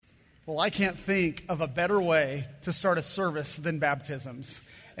Well, I can't think of a better way to start a service than baptisms.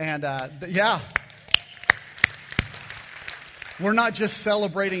 And we're not just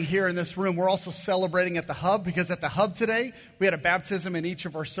celebrating here in this room, we're also celebrating at the Hub, because at the Hub today, we had a baptism in each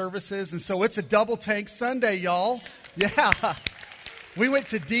of our services. And so it's a double tank Sunday, y'all. Yeah. We went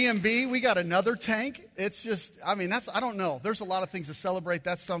to DMB. We got another tank. It's just, I don't know. There's a lot of things to celebrate.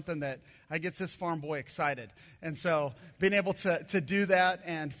 That's something that gets this farm boy excited. And so being able to do that,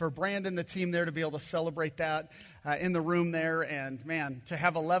 and for Brandon, the team there, to be able to celebrate that in the room there. And man, to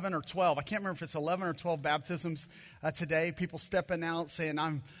have 11 or 12, I can't remember if it's 11 or 12 baptisms today. People stepping out saying,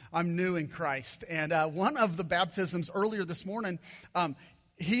 I'm new in Christ. And one of the baptisms earlier this morning,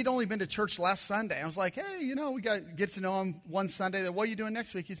 he'd only been to church last Sunday. I was like, hey, we got to get to know him one Sunday. What are you doing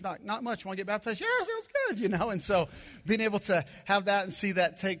next week? He's not much. Want to get baptized? Yeah, sounds good, And so being able to have that and see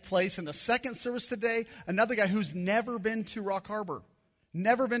that take place. In the second service today, another guy who's never been to Rock Harbor,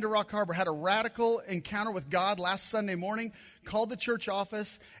 had a radical encounter with God last Sunday morning, called the church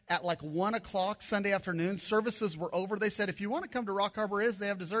office at like 1 o'clock Sunday afternoon. Services were over. They said, if you want to come to Rock Harbor they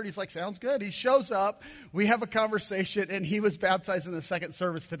have dessert. He's like, sounds good. He shows up. We have a conversation, and he was baptized in the second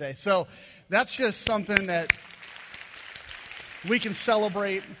service today. So that's just something that we can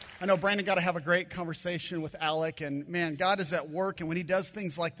celebrate. I know Brandon got to have a great conversation with Alec, and man, God is at work, and when he does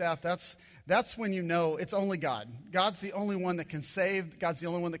things like that, that's when you know it's only God. God's the only one that can save. God's the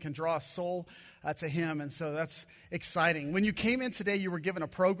only one that can draw a soul to him, and so that's exciting. When you came in today, you were given a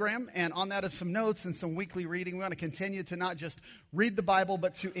program, and on that is some notes and some weekly reading. We want to continue to not just read the Bible,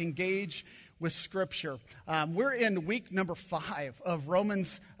 but to engage with Scripture. We're in week number 5 of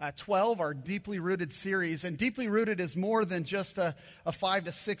Romans 12, our Deeply Rooted series. And Deeply Rooted is more than just a 5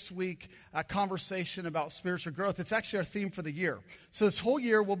 to 6 week conversation about spiritual growth. It's actually our theme for the year. So this whole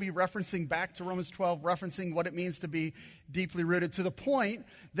year we'll be referencing back to Romans 12, referencing what it means to be deeply rooted, to the point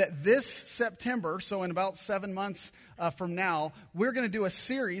that this September, so in about 7 months from now, we're going to do a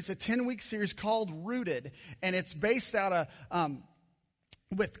series, a 10-week series called Rooted. And it's based out of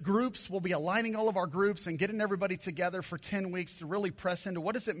with groups. We'll be aligning all of our groups and getting everybody together for 10 weeks to really press into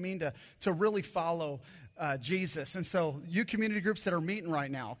what does it mean to really follow Jesus. And so you community groups that are meeting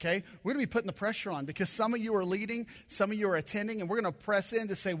right now, okay, we're going to be putting the pressure on, because some of you are leading, some of you are attending, and we're going to press in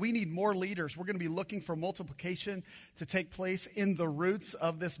to say we need more leaders. We're going to be looking for multiplication to take place in the roots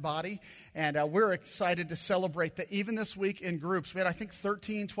of this body. And we're excited to celebrate that even this week in groups. We had, I think,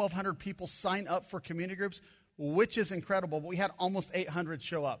 1,200 people sign up for community groups, which is incredible, but we had almost 800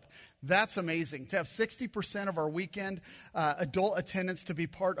 show up. That's amazing. To have 60% of our weekend adult attendance to be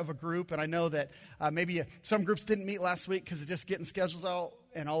part of a group, and I know that maybe some groups didn't meet last week because of just getting schedules out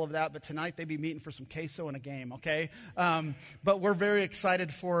and all of that, but tonight they'd be meeting for some queso and a game, okay? But we're very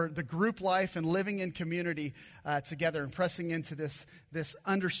excited for the group life and living in community together and pressing into this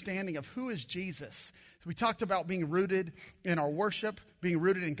understanding of who is Jesus. So we talked about being rooted in our worship, being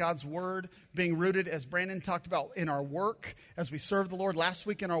rooted in God's Word, being rooted, as Brandon talked about, in our work as we serve the Lord last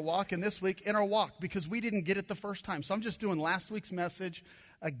week in our walk, and this week in our walk, because we didn't get it the first time. So I'm just doing last week's message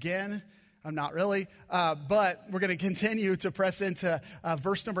again. I'm not really, but we're going to continue to press into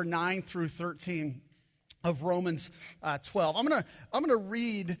verse number 9 through 13 of Romans 12. I'm going to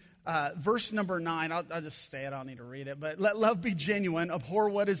read verse number 9. I'll just say it. I don't need to read it. But let love be genuine, abhor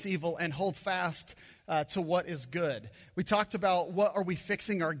what is evil, and hold fast to what is good. We talked about what are we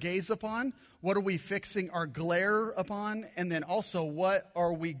fixing our gaze upon, what are we fixing our glare upon, and then also what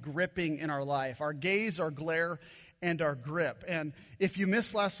are we gripping in our life, our gaze, our glare, and our grip. And if you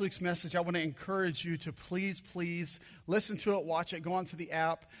missed last week's message, I want to encourage you to please listen to it, watch it, go onto the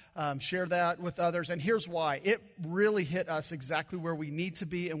app, share that with others. And here's why. It really hit us exactly where we need to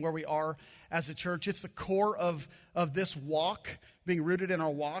be and where we are as a church. It's the core of this walk, being rooted in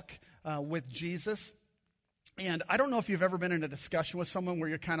our walk with Jesus. And I don't know if you've ever been in a discussion with someone where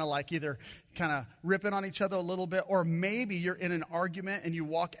you're kind of like either kind of ripping on each other a little bit, or maybe you're in an argument and you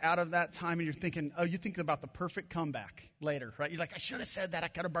walk out of that time and you're thinking, you think about the perfect comeback later, right? You're like, I should have said that. I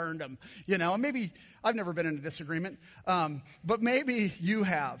could have burned him, and maybe I've never been in a disagreement, but maybe you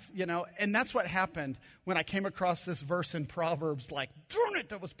have, and that's what happened when I came across this verse in Proverbs, like, darn it,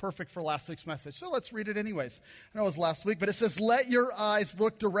 that was perfect for last week's message. So let's read it anyways. I know it was last week, but it says, let your eyes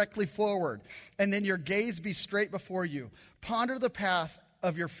look directly forward, and then your gaze be straight before you. Ponder the path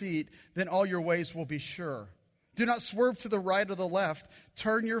of your feet, then all your ways will be sure. Do not swerve to the right or the left.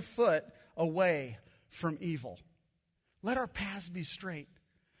 Turn your foot away from evil. Let our paths be straight.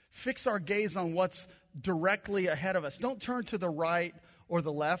 Fix our gaze on what's directly ahead of us. Don't turn to the right or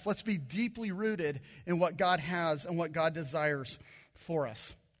the left. Let's be deeply rooted in what God has and what God desires for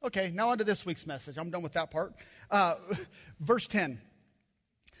us. Okay, now on to this week's message. I'm done with that part. Verse 10.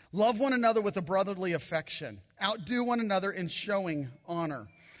 Love one another with a brotherly affection. Outdo one another in showing honor.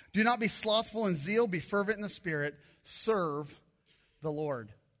 Do not be slothful in zeal. Be fervent in the Spirit. Serve the Lord.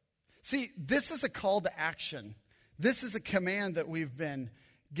 See, this is a call to action. This is a command that we've been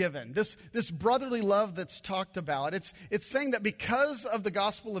given. This brotherly love that's talked about, it's saying that because of the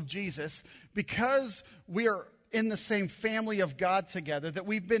gospel of Jesus, because we are in the same family of God together, that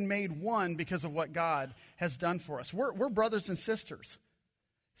we've been made one because of what God has done for us. We're brothers and sisters.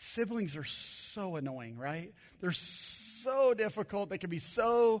 Siblings are so annoying, right? They're so difficult. They can be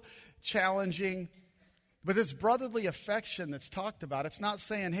so challenging. But this brotherly affection that's talked about, it's not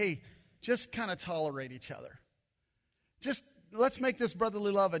saying, hey, just kind of tolerate each other. Just let's make this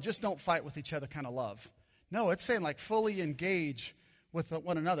brotherly love a just don't fight with each other kind of love. No, it's saying like fully engage with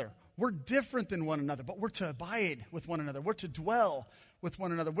one another. We're different than one another, but we're to abide with one another. We're to dwell with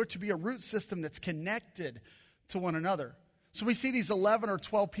one another. We're to be a root system that's connected to one another. So we see these 11 or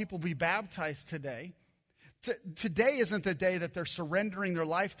 12 people be baptized today. Today isn't the day that they're surrendering their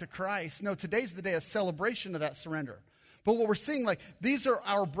life to Christ. No, today's the day of celebration of that surrender. But what we're seeing, like, these are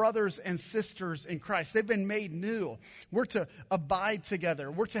our brothers and sisters in Christ. They've been made new. We're to abide together.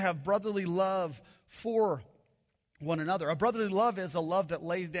 We're to have brotherly love for one another. A brotherly love is a love that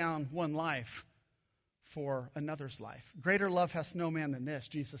lays down one life for another's life. Greater love hath no man than this,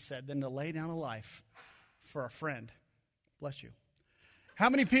 Jesus said, than to lay down a life for a friend. Bless you. How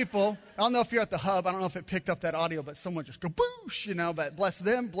many people, I don't know if you're at the hub, I don't know if it picked up that audio, but someone just go boosh, but bless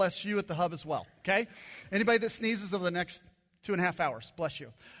them, bless you at the hub as well, okay? Anybody that sneezes over the next 2.5 hours, bless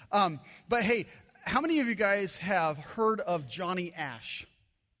you. But hey, how many of you guys have heard of Johnny Ash?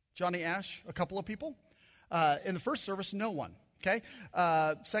 Johnny Ash, a couple of people? In the first service, no one. Okay?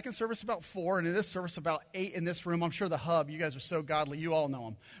 Second service, about 4. And in this service, about 8 in this room. I'm sure the hub, you guys are so godly. You all know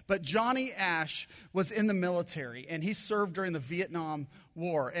him. But Johnny Ash was in the military, and he served during the Vietnam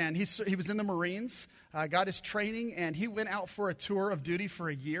War. And he was in the Marines, got his training, and he went out for a tour of duty for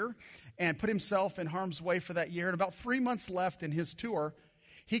a year and put himself in harm's way for that year. And about 3 months left in his tour,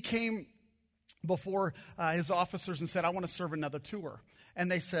 he came before his officers and said, I want to serve another tour. And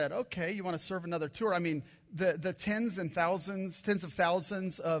they said, okay, you want to serve another tour? I mean, the tens of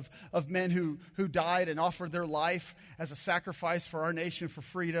thousands of men who died and offered their life as a sacrifice for our nation, for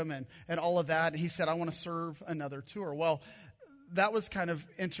freedom and all of that. And he said, I want to serve another tour. Well, that was kind of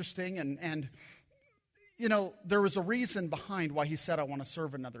interesting. And there was a reason behind why he said, I want to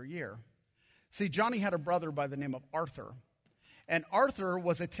serve another year. See, Johnny had a brother by the name of Arthur. And Arthur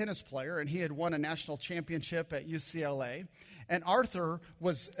was a tennis player, and he had won a national championship at UCLA. And Arthur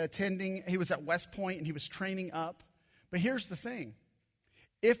was he was at West Point, and he was training up. But here's the thing.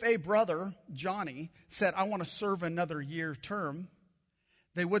 If a brother, Johnny, said, I want to serve another year term,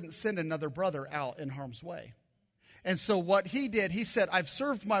 they wouldn't send another brother out in harm's way. And so what he did, he said, I've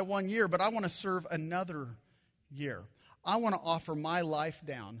served my 1 year, but I want to serve another year. I want to offer my life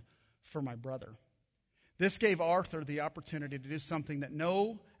down for my brother. This gave Arthur the opportunity to do something that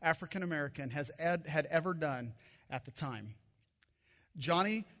no African American had ever done at the time.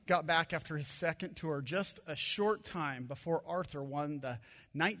 Johnny got back after his second tour just a short time before Arthur won the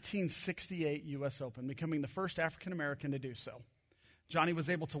 1968 U.S. Open, becoming the first African American to do so. Johnny was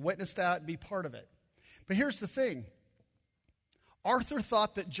able to witness that, be part of it. But here's the thing. Arthur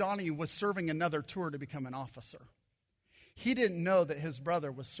thought that Johnny was serving another tour to become an officer. He didn't know that his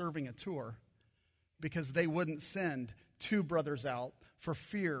brother was serving a tour because they wouldn't send 2 brothers out for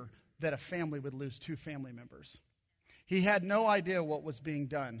fear that a family would lose 2 family members. He had no idea what was being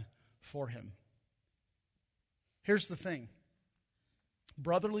done for him. Here's the thing.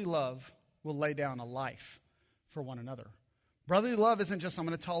 Brotherly love will lay down a life for one another. Brotherly love isn't just, I'm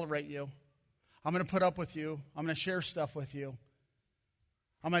going to tolerate you. I'm going to put up with you. I'm going to share stuff with you.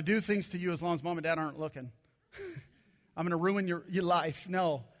 I'm going to do things to you as long as mom and dad aren't looking. I'm going to ruin your life.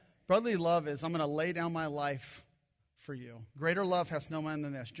 No. Brotherly love is, I'm going to lay down my life for you. Greater love has no man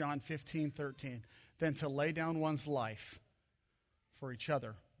than this, John 15:13, than to lay down one's life for each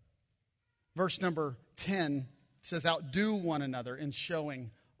other. Verse number 10 says, outdo one another in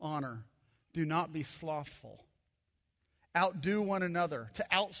showing honor. Do not be slothful. Outdo one another, to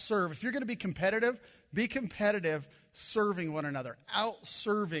outserve. If you're going to be competitive serving one another,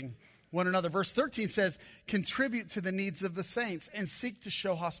 outserving one another. Verse 13 says, contribute to the needs of the saints and seek to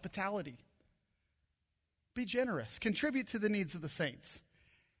show hospitality. Be generous. Contribute to the needs of the saints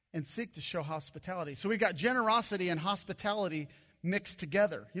and seek to show hospitality. So we've got generosity and hospitality mixed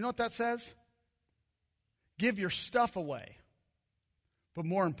together. You know what that says? Give your stuff away. But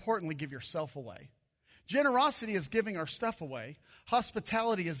more importantly, give yourself away. Generosity is giving our stuff away.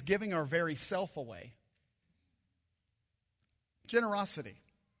 Hospitality is giving our very self away. Generosity.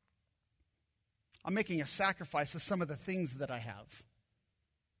 I'm making a sacrifice of some of the things that I have.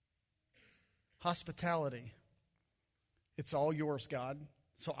 Hospitality. It's all yours, God.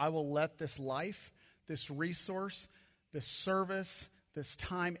 So I will let this life, this resource, this service, this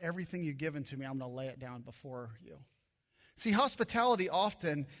time, everything you've given to me, I'm going to lay it down before you. See, hospitality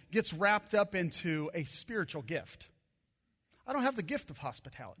often gets wrapped up into a spiritual gift. I don't have the gift of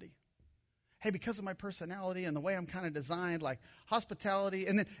hospitality. Hey, because of my personality and the way I'm kind of designed, like hospitality.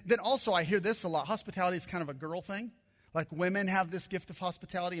 And then also I hear this a lot. Hospitality is kind of a girl thing. Like women have this gift of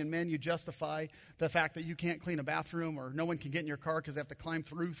hospitality, and men, you justify the fact that you can't clean a bathroom or no one can get in your car because they have to climb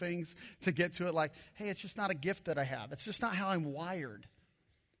through things to get to it. Like, hey, it's just not a gift that I have. It's just not how I'm wired.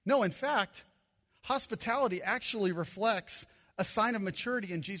 No, in fact, hospitality actually reflects a sign of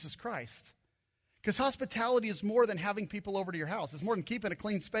maturity in Jesus Christ. Because hospitality is more than having people over to your house. It's more than keeping a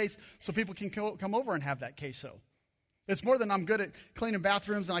clean space so people can come over and have that queso. It's more than I'm good at cleaning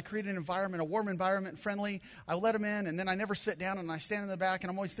bathrooms and I create an environment, a warm environment, friendly. I let them in and then I never sit down and I stand in the back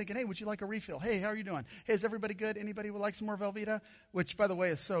and I'm always thinking, hey, would you like a refill? Hey, how are you doing? Hey, is everybody good? Anybody would like some more Velveeta? Which, by the way,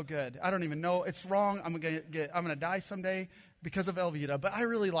 is so good. I don't even know. It's wrong. I'm gonna die someday because of Velveeta, but I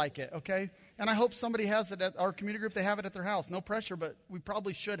really like it, okay? And I hope somebody has it at our community group. They have it at their house. No pressure, but we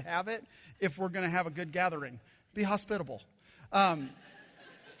probably should have it if we're going to have a good gathering. Be hospitable. But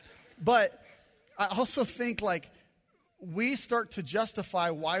I also think, like, we start to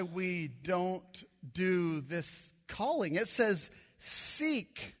justify why we don't do this calling. It says,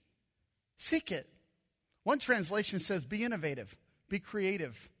 seek it. One translation says, be innovative, be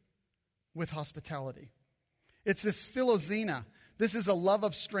creative with hospitality. It's this philoxenia. This is a love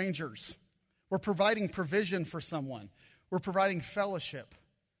of strangers. We're providing provision for someone. We're providing fellowship.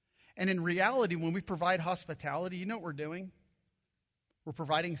 And in reality, when we provide hospitality, you know what we're doing? We're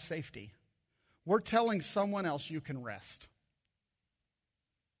providing safety. We're telling someone else you can rest.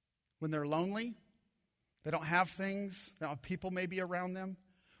 When they're lonely, they don't have things, they don't have people maybe around them.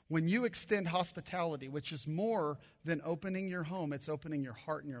 When you extend hospitality, which is more than opening your home, it's opening your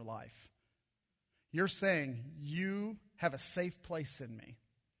heart and your life. You're saying, you have a safe place in me.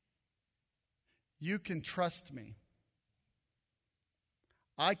 You can trust me.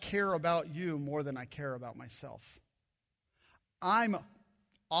 I care about you more than I care about myself. I'm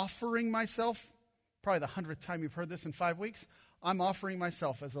offering myself, probably the 100th time you've heard this in 5 weeks, I'm offering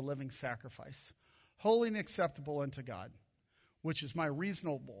myself as a living sacrifice, holy and acceptable unto God, which is my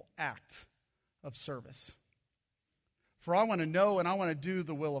reasonable act of service. For I want to know and I want to do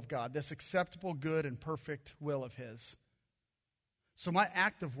the will of God, this acceptable, good, and perfect will of His. So my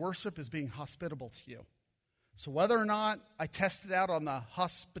act of worship is being hospitable to you. So whether or not I test it out on the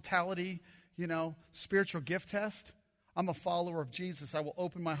hospitality, spiritual gift test, I'm a follower of Jesus. I will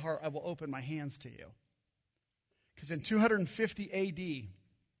open my heart. I will open my hands to you. Because in 250 A.D.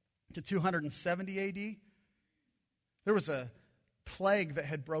 to 270 A.D., there was a plague that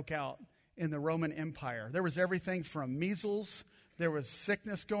had broke out in the Roman Empire. There was everything from measles, there was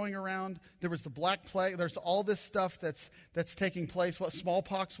sickness going around, there was the Black Plague, there's all this stuff that's taking place.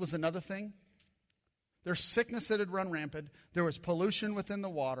 Smallpox was another thing. There's sickness that had run rampant. There was pollution within the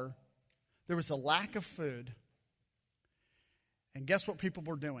water. There was a lack of food. And guess what people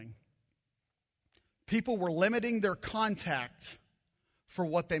were doing? People were limiting their contact for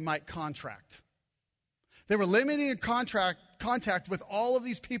what they might contract. They were limiting contact with all of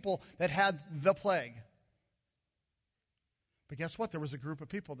these people that had the plague. But guess what? There was a group of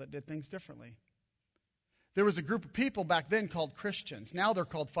people that did things differently. There was a group of people back then called Christians. Now they're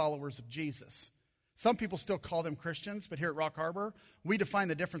called followers of Jesus. Some people still call them Christians, but here at Rock Harbor, we define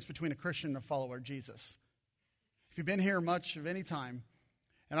the difference between a Christian and a follower of Jesus. If you've been here much of any time,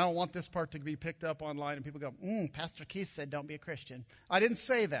 and I don't want this part to be picked up online and people go, Pastor Keith said don't be a Christian. I didn't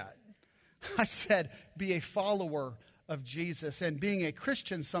say that. I said be a follower of Jesus. And being a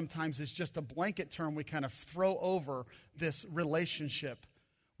Christian sometimes is just a blanket term we kind of throw over this relationship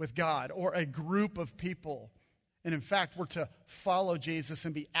with God or a group of people. And in fact, we're to follow Jesus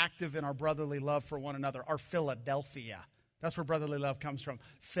and be active in our brotherly love for one another. Our Philadelphia. That's where brotherly love comes from.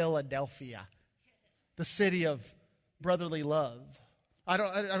 Philadelphia. The city of brotherly love. I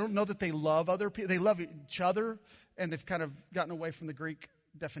don't know that they love other people. They love each other, and they've kind of gotten away from the Greek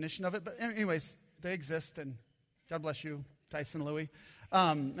definition of it. But anyways, they exist, and God bless you, Tyson Louie,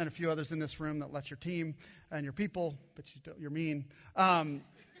 and a few others in this room that let your team and your people, but you're mean.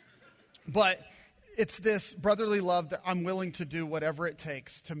 But it's this brotherly love that I'm willing to do whatever it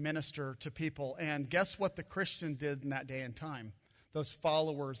takes to minister to people. And guess what the Christian did in that day and time? Those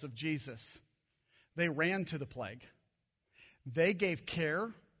followers of Jesus. They ran to the plague. They gave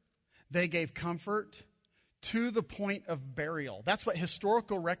care. They gave comfort to the point of burial. That's what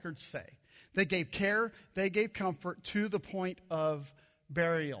historical records say. They gave care, they gave comfort to the point of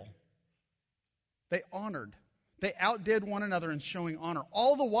burial. They honored. They outdid one another in showing honor.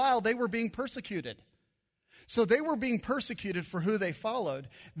 All the while, they were being persecuted. So they were being persecuted for who they followed.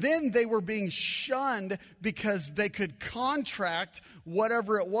 Then they were being shunned because they could contract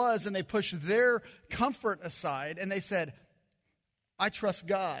whatever it was, and they pushed their comfort aside, and they said, I trust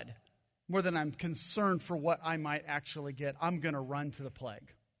God more than I'm concerned for what I might actually get. I'm going to run to the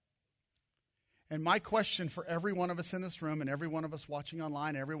plague. And my question for every one of us in this room and every one of us watching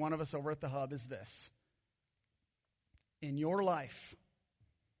online, every one of us over at the Hub is this. In your life,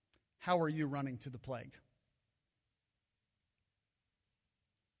 how are you running to the plague?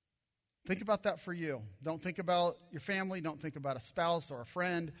 Think about that for you. Don't think about your family. Don't think about a spouse or a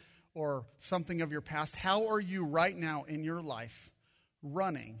friend or something of your past. How are you right now in your life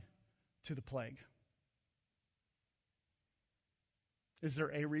running to the plague? Is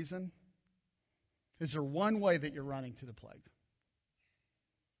there a reason? Is there one way that you're running to the plague?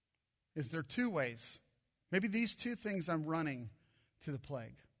 Is there two ways? Maybe these two things I'm running to the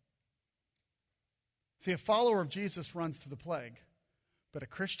plague. See, a follower of Jesus runs to the plague, but a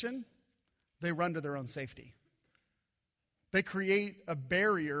Christian, they run to their own safety. They create a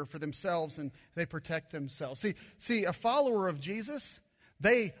barrier for themselves and they protect themselves. See, a follower of Jesus,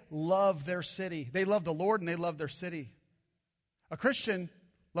 they love their city. They love the Lord and they love their city. A Christian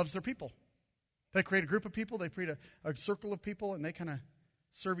loves their people. They create a group of people, they create a circle of people, and they kind of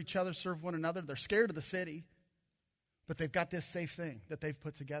serve each other, serve one another. They're scared of the city, but they've got this safe thing that they've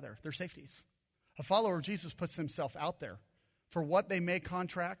put together. They're safeties. A follower of Jesus puts himself out there. For what they may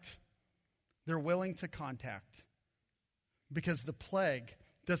contract, they're willing to contact. Because the plague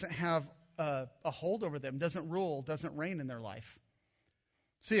doesn't have a hold over them, doesn't rule, doesn't reign in their life.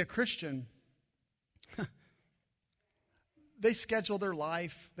 See, a Christian, they schedule their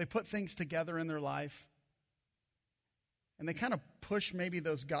life, they put things together in their life, and they kind of push maybe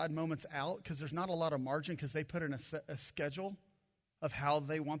those God moments out because there's not a lot of margin because they put in a schedule of how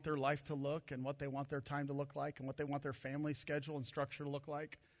they want their life to look and what they want their time to look like and what they want their family schedule and structure to look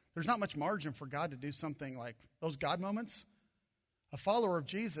like. There's not much margin for God to do something like those God moments. A follower of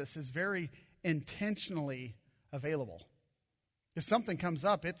Jesus is very intentionally available. If something comes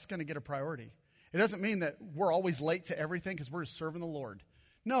up, it's going to get a priority. It doesn't mean that we're always late to everything because we're just serving the Lord.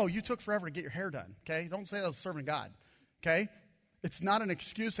 No, you took forever to get your hair done, okay? Don't say that was serving God, okay? It's not an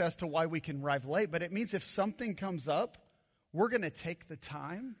excuse as to why we can arrive late, but it means if something comes up, we're going to take the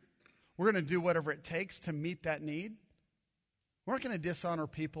time. We're going to do whatever it takes to meet that need. We're not going to dishonor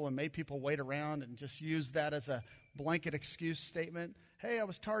people and make people wait around and just use that as a blanket excuse statement. Hey, I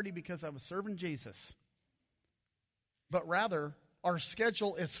was tardy because I was serving Jesus. But rather, our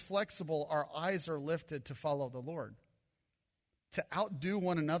schedule is flexible. Our eyes are lifted to follow the Lord, to outdo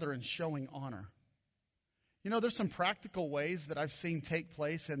one another in showing honor. You know, there's some practical ways that I've seen take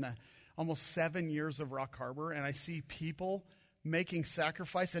place in the almost 7 years of Rock Harbor, and I see people making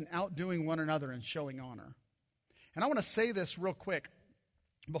sacrifice and outdoing one another in showing honor. And I want to say this real quick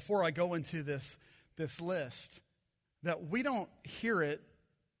before I go into this list, that we don't hear it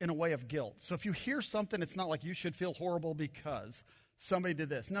in a way of guilt. So if you hear something, it's not like you should feel horrible because somebody did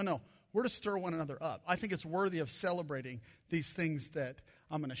this. No. We're to stir one another up. I think it's worthy of celebrating these things that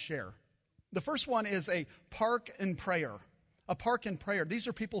I'm going to share. The first one is a park and prayer. A park and prayer. These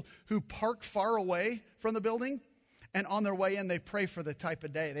are people who park far away from the building, and on their way in, they pray for the type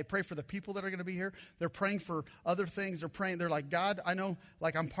of day. They pray for the people that are going to be here. They're praying for other things. They're like, God, I know,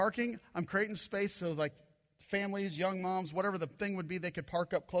 like I'm parking, I'm creating space so like families, young moms, whatever the thing would be, they could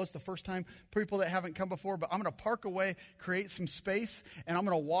park up close the first time, people that haven't come before, but I'm going to park away, create some space, and I'm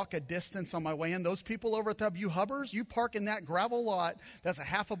going to walk a distance on my way in. Those people over at the Hub, you Hubbers, you park in that gravel lot that's a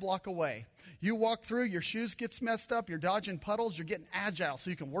half a block away. You walk through, your shoes gets messed up, you're dodging puddles, you're getting agile so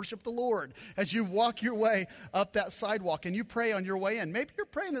you can worship the Lord as you walk your way up that sidewalk and you pray on your way in. Maybe you're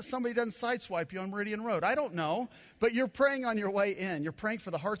praying that somebody doesn't sideswipe you on Meridian Road. I don't know, but you're praying on your way in. You're praying for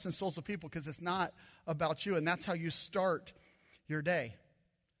the hearts and souls of people because it's not about you, and that's how you start your day.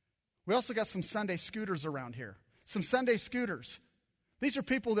 We also got some Sunday scooters around here. Some Sunday scooters. These are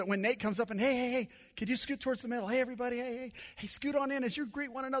people that when Nate comes up and, hey, could you scoot towards the middle? Hey, everybody, hey, scoot on in as you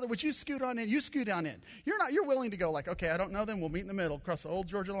greet one another. Would you scoot on in? You scoot on in. You're willing to go like, okay, I don't know them. We'll meet in the middle across the old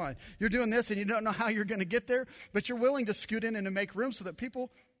Georgia line. You're doing this and you don't know how you're going to get there, but you're willing to scoot in and to make room so that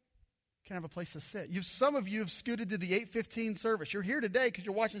people can have a place to sit. Some of you have scooted to the 8:15 service. You're here today because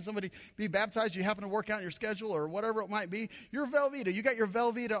you're watching somebody be baptized. You happen to work out in your schedule or whatever it might be. You're Velveeta. You got your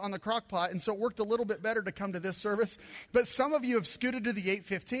Velveeta on the crock pot, and so it worked a little bit better to come to this service. But some of you have scooted to the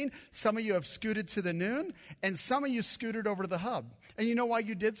 8:15. Some of you have scooted to the noon, and some of you scooted over to the hub. And you know why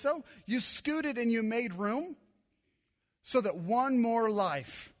you did so? You scooted and you made room so that one more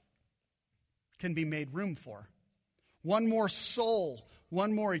life can be made room for. One more soul,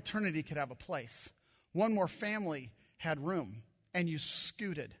 one more eternity could have a place. One more family had room, and you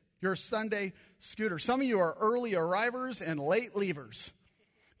scooted. You're a Sunday scooter. Some of you are early arrivers and late leavers.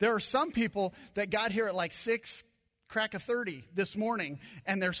 There are some people that got here at like 6, crack of 30 this morning,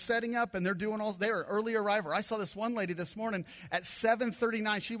 and they're setting up and they're they're an early arriver. I saw this one lady this morning at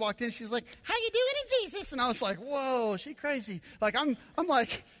 7:39. She walked in, she's like, "How you doing in Jesus?" And I was like, "Whoa, she crazy." Like, I'm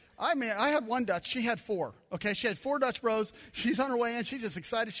like, I had one Dutch. She had 4. Okay, she had 4 Dutch Bros. She's on her way in. She's just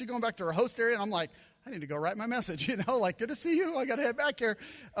excited. She's going back to her host area, and I'm like, I need to go write my message, like, good to see you. I got to head back here.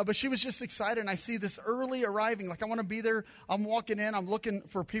 But she was just excited, and I see this early arriving. Like, I want to be there. I'm walking in. I'm looking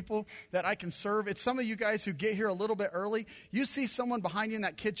for people that I can serve. It's some of you guys who get here a little bit early. You see someone behind you in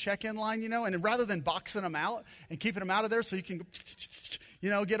that kid check-in line, and rather than boxing them out and keeping them out of there so you can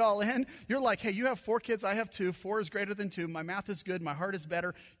get all in, you're like, hey, you have 4 kids. I have 2. 4 is greater than 2. My math is good. My heart is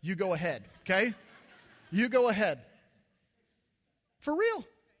better. You go ahead, okay? You go ahead. For real.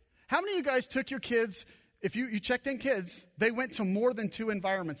 How many of you guys took your kids, if you checked in kids, they went to more than 2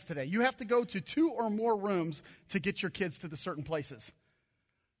 environments today? You have to go to 2 or more rooms to get your kids to the certain places.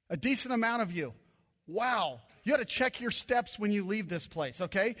 A decent amount of you. Wow. You got to check your steps when you leave this place,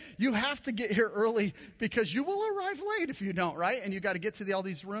 okay? You have to get here early because you will arrive late if you don't, right? And you got to get to all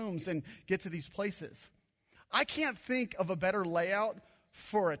these rooms and get to these places. I can't think of a better layout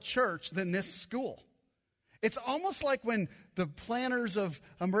for a church than this school. It's almost like when the planners of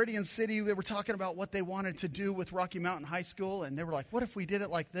Meridian City, they were talking about what they wanted to do with Rocky Mountain High School, and they were like, what if we did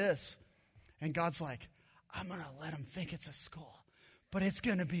it like this? And God's like, I'm going to let them think it's a school, but it's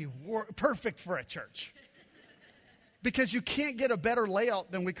going to be perfect for a church. Because you can't get a better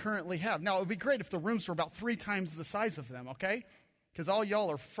layout than we currently have. Now, it would be great if the rooms were about 3 times the size of them, okay? Because all y'all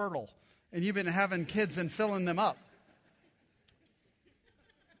are fertile, and you've been having kids and filling them up.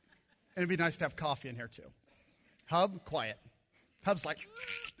 And it'd be nice to have coffee in here, too. Hub, quiet. Hub's like,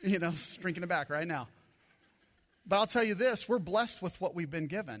 shrinking it back right now. But I'll tell you this, we're blessed with what we've been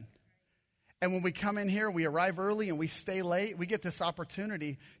given. And when we come in here, we arrive early and we stay late, we get this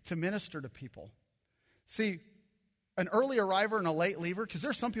opportunity to minister to people. See, an early arriver and a late leaver, because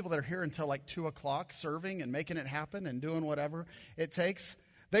there's some people that are here until like 2 o'clock serving and making it happen and doing whatever it takes.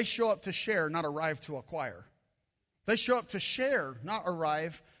 They show up to share, not arrive to acquire. They show up to share, not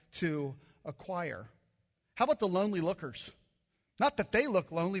arrive to acquire. How about the lonely lookers? Not that they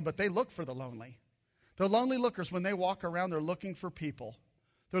look lonely, but they look for the lonely. The lonely lookers, when they walk around, they're looking for people.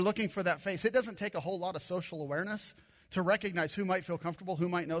 They're looking for that face. It doesn't take a whole lot of social awareness to recognize who might feel comfortable, who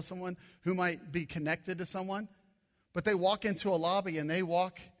might know someone, who might be connected to someone. But they walk into a lobby and they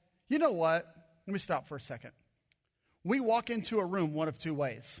walk, you know what? Let me stop for a second. We walk into a room one of 2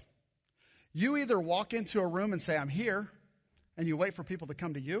 ways. You either walk into a room and say, I'm here, and you wait for people to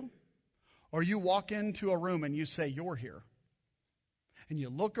come to you, or you walk into a room and you say, you're here. And you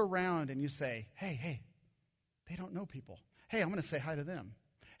look around and you say, hey, they don't know people. Hey, I'm going to say hi to them.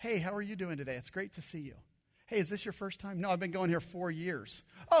 Hey, how are you doing today? It's great to see you. Hey, is this your first time? No, I've been going here 4 years.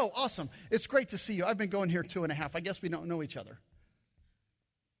 Oh, awesome. It's great to see you. I've been going here 2.5. I guess we don't know each other.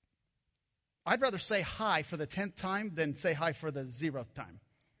 I'd rather say hi for the 10th time than say hi for the 0th time.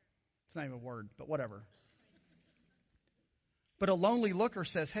 It's not even a word, but whatever. But a lonely looker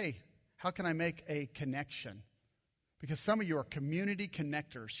says, hey, how can I make a connection? Because some of you are community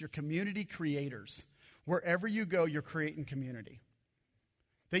connectors. You're community creators. Wherever you go, you're creating community.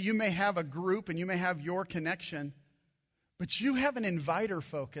 That you may have a group and you may have your connection, but you have an inviter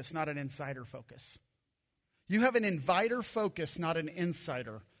focus, not an insider focus. You have an inviter focus, not an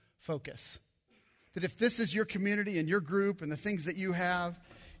insider focus. That if this is your community and your group and the things that you have,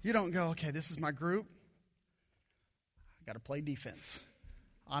 you don't go, okay, this is my group. I got to play defense.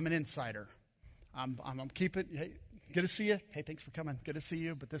 I'm an insider. I'm keeping, hey, good to see you. Hey, thanks for coming. Good to see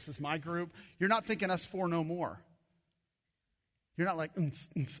you, but this is my group. You're not thinking us 4 no more. You're not like,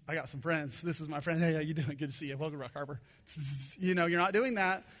 I got some friends. This is my friend. Hey, how you doing? Good to see you. Welcome to Rock Harbor. You're not doing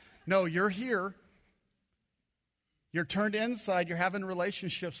that. No, you're here. You're turned inside. You're having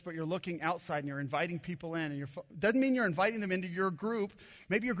relationships, but you're looking outside and you're inviting people in. And doesn't mean you're inviting them into your group.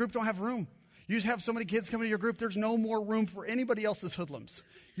 Maybe your group don't have room. You have so many kids coming to your group, there's no more room for anybody else's hoodlums.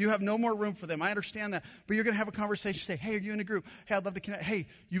 You have no more room for them. I understand that. But you're going to have a conversation. Say, hey, are you in a group? Hey, I'd love to connect. Hey,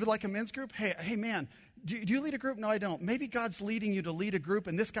 you would like a men's group? Hey, man, do you lead a group? No, I don't. Maybe God's leading you to lead a group,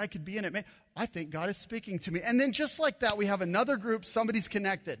 and this guy could be in it. I think God is speaking to me. And then just like that, we have another group. Somebody's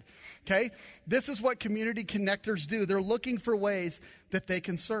connected. Okay? This is what community connectors do. They're looking for ways that they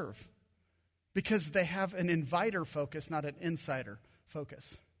can serve because they have an inviter focus, not an insider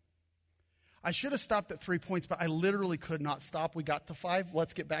focus. I should have stopped at 3 points, but I literally could not stop. We got to 5.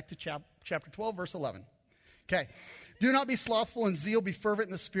 Let's get back to chapter 12, verse 11. Okay. Do not be slothful in zeal. Be fervent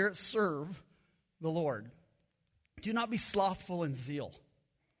in the Spirit. Serve the Lord. Do not be slothful in zeal.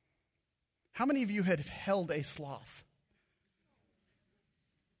 How many of you have held a sloth?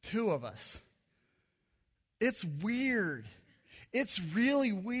 2 of us. It's weird. It's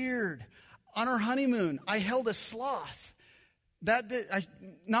really weird. On our honeymoon, I held a sloth.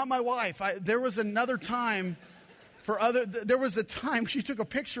 Not my wife. There was another time there was a time she took a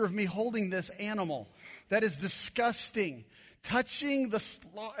picture of me holding this animal. That is disgusting. Touching the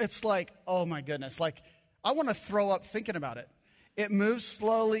sloth, it's like, oh my goodness. Like, I want to throw up thinking about it. It moves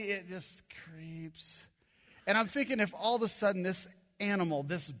slowly. It just creeps. And I'm thinking if all of a sudden this animal,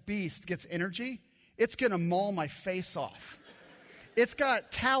 this beast gets energy, it's going to maul my face off. It's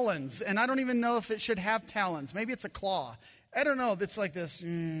got talons, and I don't even know if it should have talons. Maybe it's a claw. I don't know. It's like this.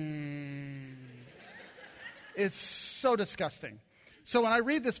 It's so disgusting. So when I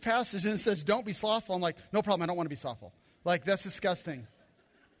read this passage and it says, don't be slothful, I'm like, no problem. I don't want to be slothful. Like, that's disgusting.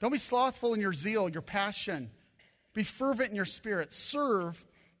 Don't be slothful in your zeal, your passion. Be fervent in your spirit. Serve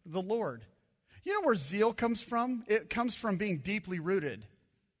the Lord. You know where zeal comes from? It comes from being deeply rooted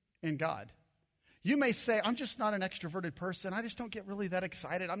in God. You may say, I'm just not an extroverted person. I just don't get really that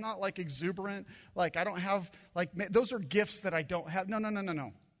excited. I'm not like exuberant. Like I don't have, like, those are gifts that I don't have.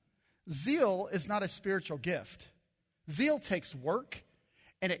 No. Zeal is not a spiritual gift. Zeal takes work,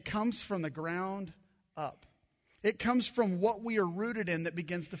 and it comes from the ground up. It comes from what we are rooted in that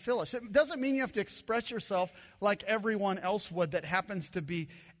begins to fill us. It doesn't mean you have to express yourself like everyone else would that happens to be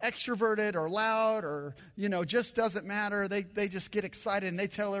extroverted or loud or, just doesn't matter. They just get excited and they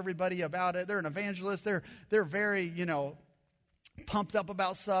tell everybody about it. They're an evangelist. They're very, pumped up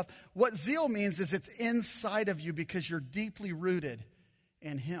about stuff. What zeal means is it's inside of you because you're deeply rooted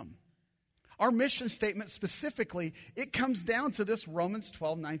in Him. Our mission statement specifically, it comes down to this Romans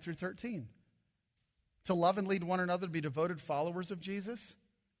 12, 9 through 13. To love and lead one another, to be devoted followers of Jesus.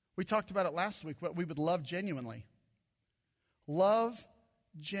 We talked about it last week, what we would love genuinely. Love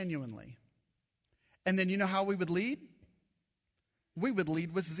genuinely. And then you know how we would lead? We would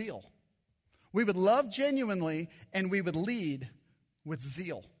lead with zeal. We would love genuinely, and we would lead with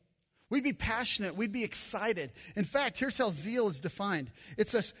zeal. We'd be passionate. We'd be excited. In fact, here's how zeal is defined.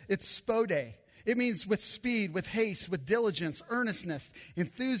 It's spode. It means with speed, with haste, with diligence, earnestness,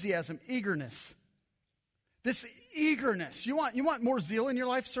 enthusiasm, eagerness. This eagerness. You want more zeal in your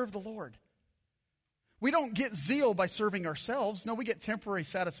life? Serve the Lord. We don't get zeal by serving ourselves. No, we get temporary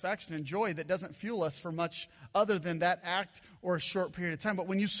satisfaction and joy that doesn't fuel us for much other than that act or a short period of time. But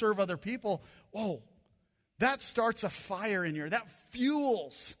when you serve other people, that starts a fire in you. That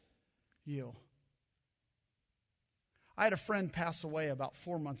fuels you. I had a friend pass away about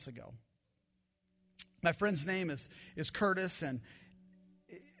 4 months ago. My friend's name is Curtis, and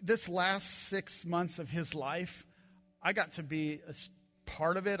this last 6 months of his life, I got to be a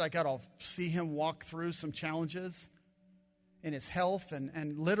part of it. I got to see him walk through some challenges in his health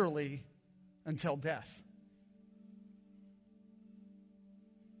and literally until death.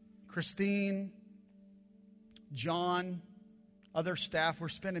 Christine, John, other staff, we're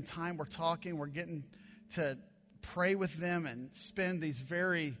spending time, we're talking, we're getting to pray with them and spend these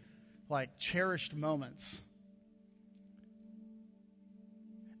very cherished moments.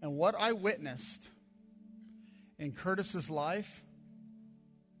 And what I witnessed in Curtis's life,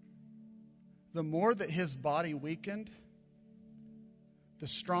 the more that his body weakened, the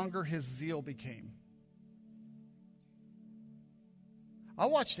stronger his zeal became. I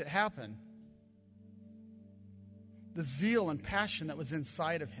watched it happen. The zeal and passion that was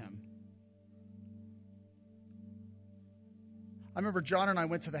inside of him. I remember John and I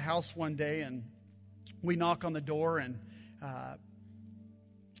went to the house one day, and we knock on the door, and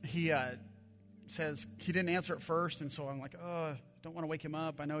he says he didn't answer at first, and so I'm like, I don't want to wake him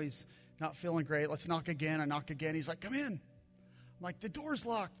up. I know he's not feeling great. Let's knock again. I knock again. He's like, come in. I'm like, the door's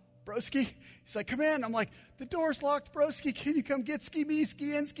locked, broski. He's like, come in. I'm like, the door's locked, broski. Can you come get ski me,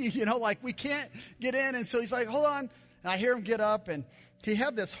 ski in, ski? We can't get in. And so he's like, hold on. And I hear him get up, and he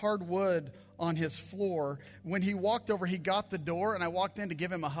had this hard wood on his floor. When he walked over, he got the door, and I walked in to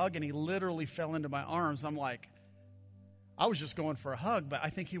give him a hug, and he literally fell into my arms. I'm like, I was just going for a hug, but I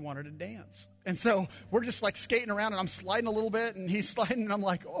think he wanted to dance. And so we're just like skating around, and I'm sliding a little bit, and he's sliding, and I'm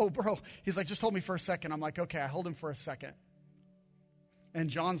like, oh, bro. He's like, just hold me for a second. I'm like, okay. I hold him for a second. And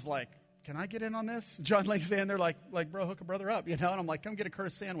John's like, can I get in on this? John lays in there like, bro, hook a brother up, And I'm like, come get a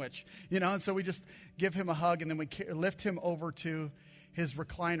Curtis sandwich, And so we just give him a hug, and then we lift him over to his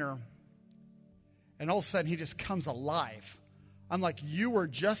recliner. And all of a sudden, he just comes alive. I'm like, you were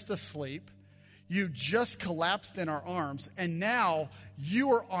just asleep. You just collapsed in our arms, and now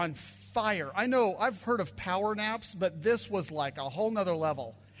you are on fire. I know I've heard of power naps, but this was like a whole nother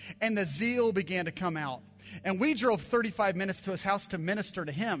level. And the zeal began to come out. And we drove 35 minutes to his house to minister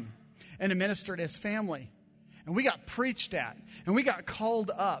to him and to minister to his family. And we got preached at, and we got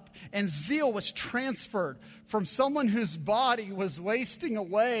called up, and zeal was transferred from someone whose body was wasting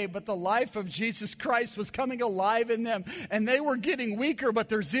away, but the life of Jesus Christ was coming alive in them, and they were getting weaker, but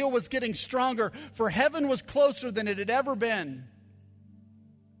their zeal was getting stronger, for heaven was closer than it had ever been.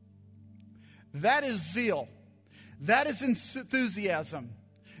 That is zeal. That is enthusiasm.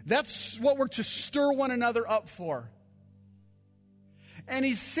 That's what we're to stir one another up for. And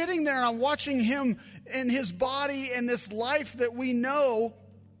he's sitting there, and I'm watching him in his body and this life that we know,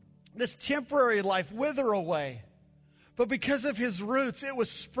 this temporary life, wither away. But because of his roots, it was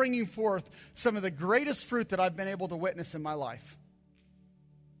springing forth some of the greatest fruit that I've been able to witness in my life.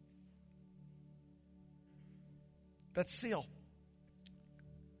 That's zeal.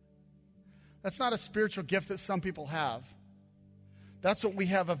 That's not a spiritual gift that some people have. That's what we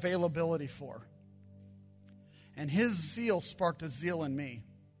have availability for. And his zeal sparked a zeal in me.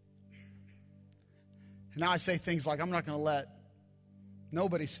 And now I say things like, I'm not going to let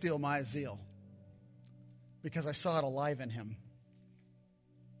nobody steal my zeal, because I saw it alive in him.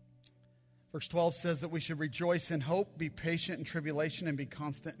 Verse 12 says that we should rejoice in hope, be patient in tribulation, and be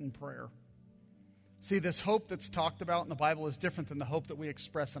constant in prayer. See, this hope that's talked about in the Bible is different than the hope that we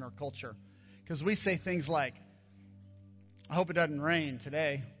express in our culture. Because we say things like, I hope it doesn't rain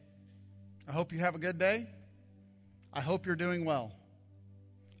today. I hope you have a good day. I hope you're doing well.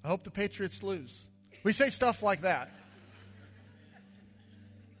 I hope the Patriots lose. We say stuff like that.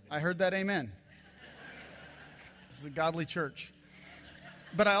 I heard that amen. This is a godly church.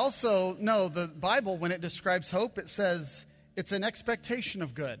 But I also know the Bible, when it describes hope, it says it's an expectation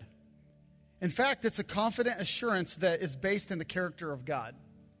of good. In fact, it's a confident assurance that is based in the character of God.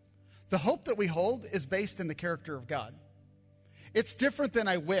 The hope that we hold is based in the character of God. It's different than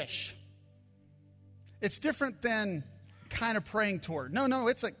I wish. It's different than kind of praying toward. No,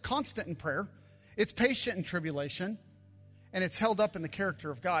 it's a constant in prayer. It's patient in tribulation. And it's held up in the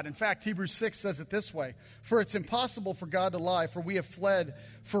character of God. In fact, Hebrews 6 says it this way: for it's impossible for God to lie, for we have fled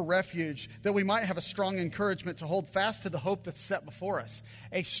for refuge, that we might have a strong encouragement to hold fast to the hope that's set before us.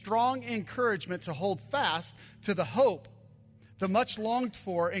 A strong encouragement to hold fast to the hope, the much longed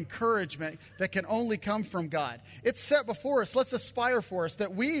for encouragement that can only come from God. It's set before us. Let's aspire for us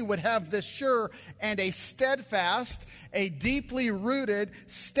that we would have this sure and a steadfast, a deeply rooted,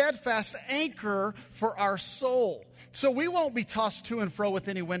 steadfast anchor for our soul. So we won't be tossed to and fro with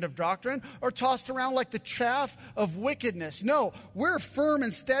any wind of doctrine or tossed around like the chaff of wickedness. No, we're firm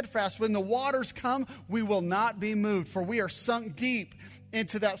and steadfast. When the waters come, we will not be moved, for we are sunk deep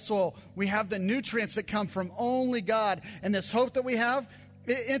into that soil. We have the nutrients that come from only God. And this hope that we have,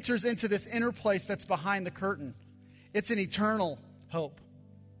 it enters into this inner place that's behind the curtain. It's an eternal hope.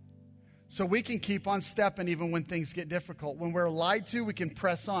 So we can keep on stepping even when things get difficult. When we're lied to, we can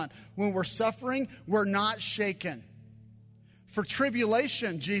press on. When we're suffering, we're not shaken. For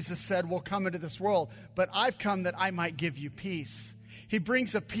tribulation, Jesus said, will come into this world, but I've come that I might give you peace. He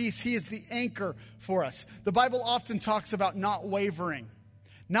brings a peace. He is the anchor for us. The Bible often talks about not wavering.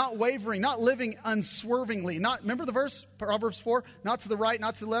 Not wavering, not living unswervingly. Remember the verse, Proverbs 4? Not to the right,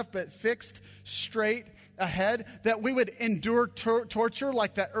 not to the left, but fixed straight ahead. That we would endure torture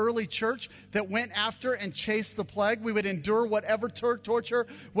like that early church that went after and chased the plague. We would endure whatever torture,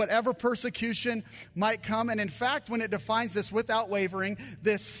 whatever persecution might come. And in fact, when it defines this without wavering,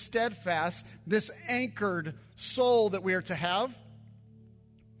 this steadfast, this anchored soul that we are to have,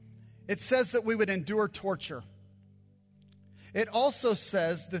 it says that we would endure torture. It also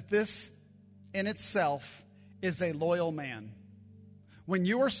says that this in itself is a loyal man. When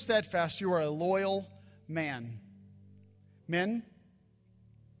you are steadfast, you are a loyal man. Men,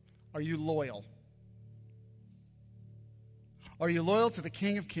 are you loyal? Are you loyal to the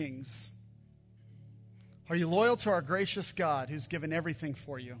King of Kings? Are you loyal to our gracious God who's given everything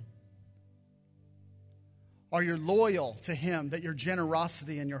for you? Are you loyal to Him, that your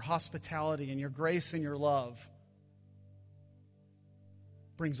generosity and your hospitality and your grace and your love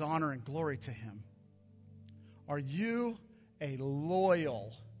brings honor and glory to Him? Are you a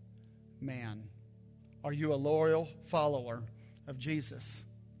loyal man? Are you a loyal follower of Jesus?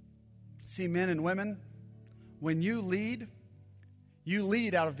 See, men and women, when you lead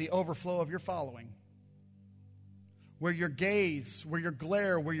out of the overflow of your following. Where your gaze, where your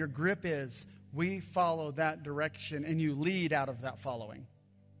glare, where your grip is, we follow that direction, and you lead out of that following.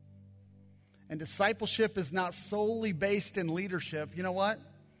 And discipleship is not solely based in leadership. You know what?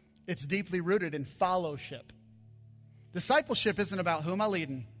 It's deeply rooted in fellowship. Discipleship isn't about who am I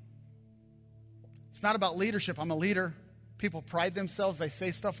leading. It's not about leadership. I'm a leader. People pride themselves. They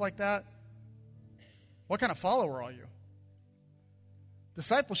say stuff like that. What kind of follower are you?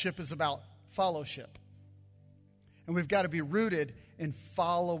 Discipleship is about fellowship. And we've got to be rooted in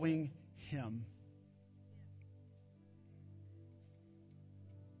following Him.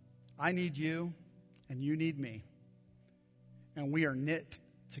 I need you, and you need me. And we are knit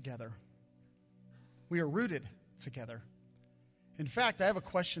together. We are rooted together. In fact, I have a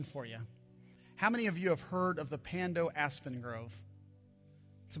question for you. How many of you have heard of the Pando Aspen Grove?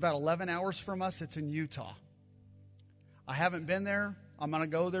 It's about 11 hours from us. It's in Utah. I haven't been there. I'm going to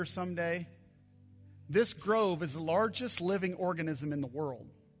go there someday. This grove is the largest living organism in the world.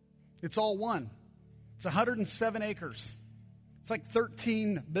 It's all one. It's 107 acres. It's like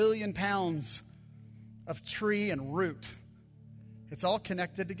 13 billion pounds of tree and root. It's all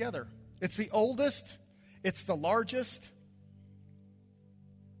connected together. It's the oldest. It's the largest.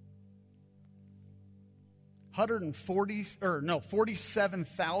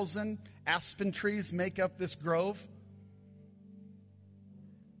 47,000 aspen trees make up this grove.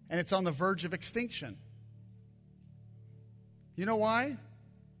 And it's on the verge of extinction. You know why?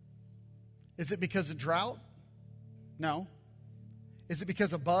 Is it because of drought? No. Is it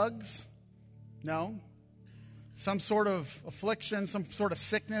because of bugs? No. Some sort of affliction, some sort of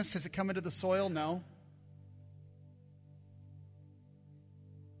sickness? Has it come into the soil? No.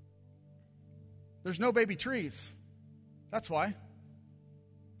 There's no baby trees. That's why.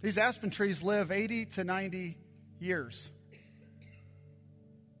 These aspen trees live 80 to 90 years.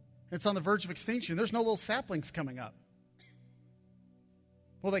 It's on the verge of extinction. There's no little saplings coming up.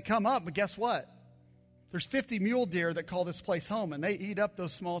 Well, they come up, but guess what? There's 50 mule deer that call this place home, and they eat up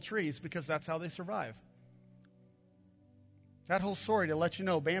those small trees because that's how they survive. That whole story to let you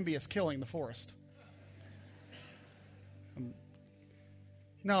know Bambi is killing the forest.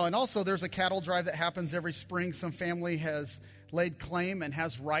 No, and also there's a cattle drive that happens every spring. Some family has laid claim and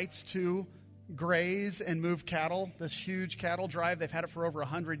has rights to graze and move cattle. This huge cattle drive, they've had it for over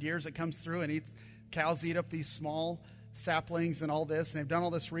 100 years. It comes through and cows eat up these small saplings and all this. And they've done all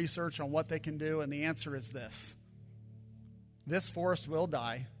this research on what they can do. And the answer is this. This forest will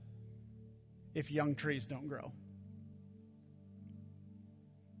die if young trees don't grow.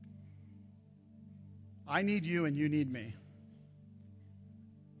 I need you and you need me.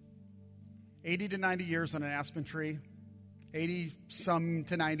 80 to 90 years on an aspen tree. 80 some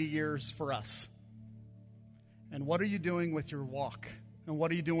to 90 years for us. And what are you doing with your walk? And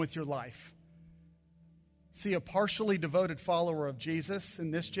what are you doing with your life? See, a partially devoted follower of Jesus in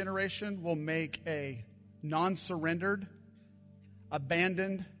this generation will make a non-surrendered,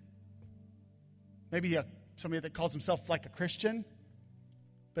 abandoned, maybe somebody that calls himself like a Christian,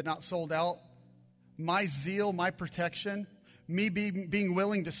 but not sold out. My zeal, my protection, me being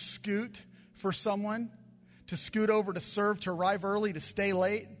willing to scoot for someone, to scoot over, to serve, to arrive early, to stay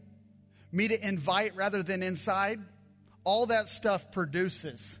late, me to invite rather than inside. All that stuff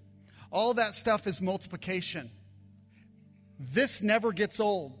produces. All that stuff is multiplication. This never gets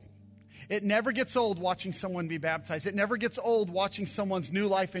old. It never gets old watching someone be baptized. It never gets old watching someone's new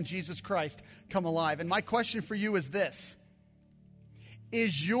life in Jesus Christ come alive. And my question for you is this.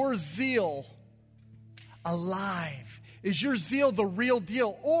 Is your zeal alive? Is your zeal the real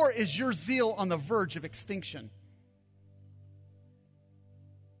deal, or is your zeal on the verge of extinction?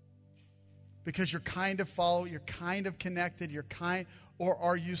 Because you're kind of you're kind of connected, or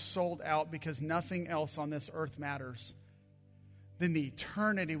are you sold out because nothing else on this earth matters than the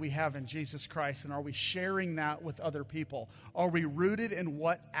eternity we have in Jesus Christ? And are we sharing that with other people? Are we rooted in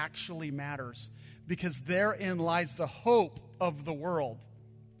what actually matters? Because therein lies the hope of the world.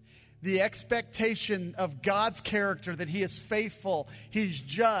 The expectation of God's character, that He is faithful, He's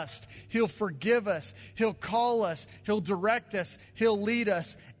just, He'll forgive us, He'll call us, He'll direct us, He'll lead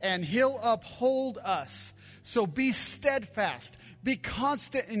us, and He'll uphold us. So be steadfast, be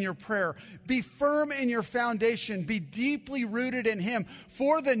constant in your prayer, be firm in your foundation, be deeply rooted in Him.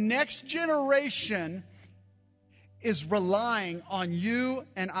 For the next generation, is relying on you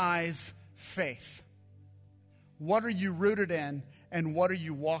and I's faith. What are you rooted in, and what are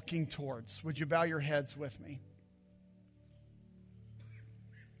you walking towards? Would you bow your heads with me?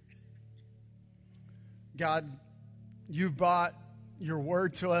 God, you've brought your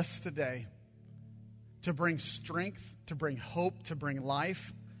word to us today to bring strength, to bring hope, to bring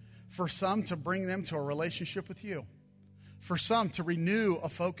life. For some, to bring them to a relationship with you. For some, to renew a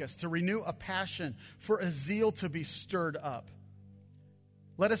focus, to renew a passion, for a zeal to be stirred up.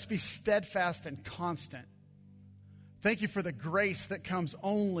 Let us be steadfast and constant. Thank you for the grace that comes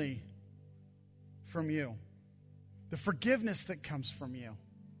only from you, the forgiveness that comes from you.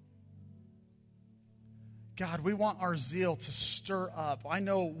 God, we want our zeal to stir up. I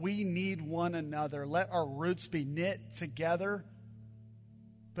know we need one another. Let our roots be knit together,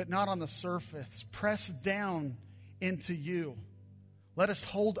 but not on the surface. Press down into you. Let us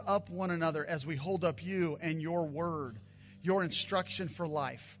hold up one another as we hold up you and your word, your instruction for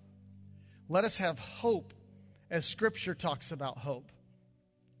life. Let us have hope as Scripture talks about hope.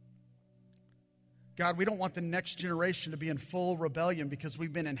 God, we don't want the next generation to be in full rebellion because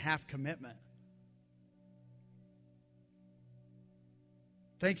we've been in half commitment.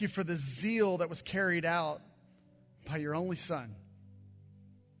 Thank you for the zeal that was carried out by your only Son.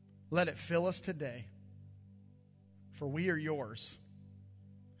 Let it fill us today, for we are yours,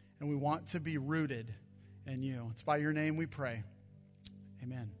 and we want to be rooted in you. It's by your name we pray.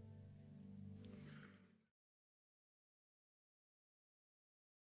 Amen.